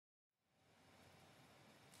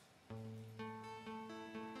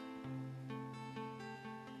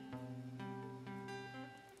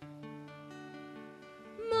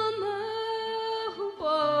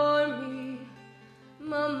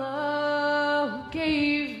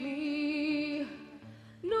gave me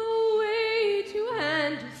no way to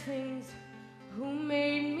handle things, who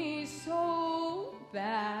made me so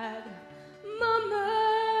bad.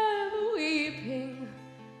 Mama, the weeping,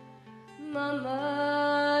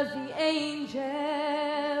 Mama, the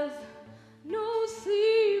angels, no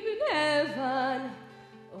sleep in heaven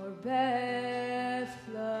or Bethlehem.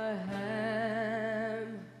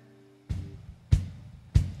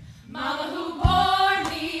 Mama who bore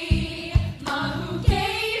me, Mama who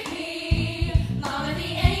gave me, Mama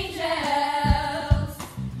the angels,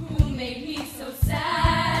 who made me so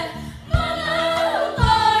sad. Mama who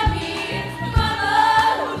bore me, Mama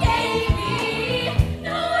who gave me,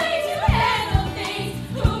 no way to handle things,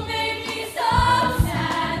 who made me so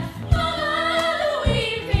sad. Mama the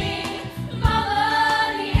weeping, Mama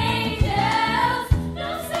the angels, no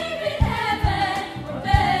sleep in heaven or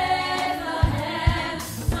Bethlehem.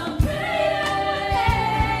 Someday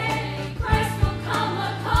Christ will come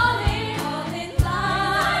a-calling all in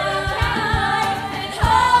light, and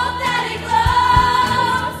hope that he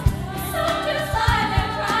glows. Soldiers lie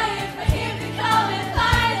there crying for him to come and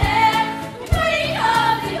find them. When he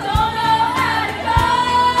comes, they don't know how to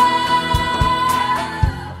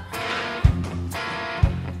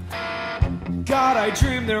go. God, I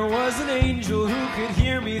dreamed there was an angel who could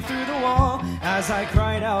hear me through the wall as I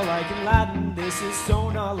cried out like in Latin, this is so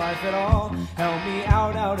not life at all. Help me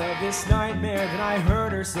out of this nightmare. Then I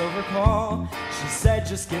heard her silver call. She said,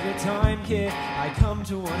 just give it time, kid, I come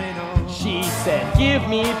to one and all. She said, give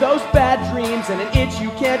me those bad dreams and an itch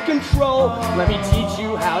you can't control. Let me teach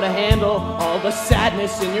you how to handle all the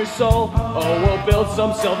sadness in your soul. Oh, we'll build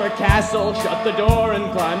some silver castle, shut the door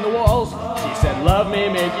and climb the walls. She said, love me,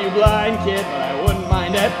 make you blind, kid, but I wouldn't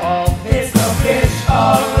mind at all. It's the bitch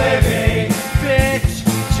of living, bitch,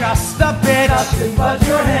 just a bitch. Nothing but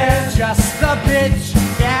your head, just a bitch,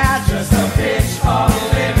 yeah, just a bitch of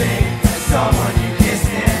living. Someone you kiss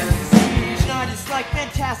and Each night is like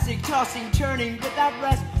fantastic, tossing, turning without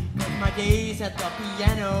rest. Spend my days at the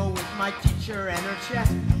piano with my teacher and her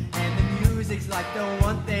chest. And the music's like the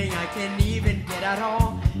one thing I can't even get at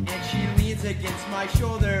all. And she leans against my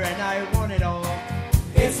shoulder and I want it all.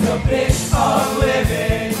 it's the bitch of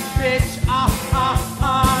living, Bitch,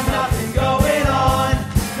 nothing going on,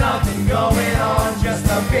 nothing going on, just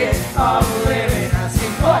a bitch of living. I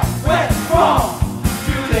sing what?